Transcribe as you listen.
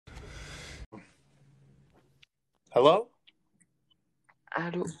Hello?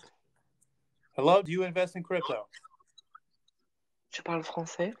 Allô, Hello? Do you invest in crypto? tu parles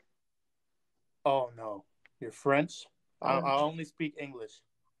français? Oh, no. You're French? I Oh, only speak English.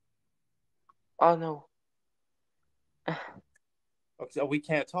 oh no. Okay, so we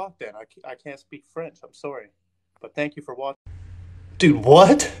can't talk then. I can't speak French. I'm sorry. But thank you for watching. Dude,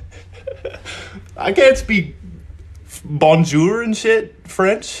 what? I can't speak bonjour and shit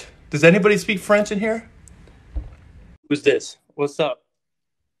French. Does anybody speak French in here? Who's this? What's up?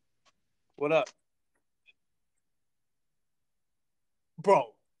 What up?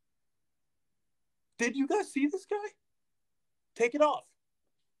 Bro, did you guys see this guy? Take it off.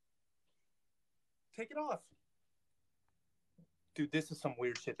 Take it off. Dude, this is some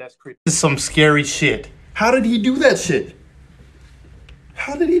weird shit. That's creepy. This is some scary shit. How did he do that shit?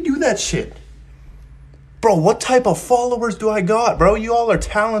 How did he do that shit? Bro, what type of followers do I got, bro? You all are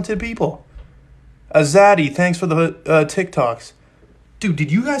talented people. Azadi, thanks for the TikToks. Dude,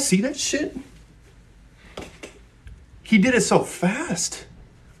 did you guys see that shit? He did it so fast.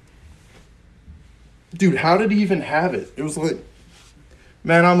 Dude, how did he even have it? It was like,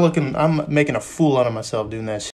 man, I'm making a fool out of myself doing that shit.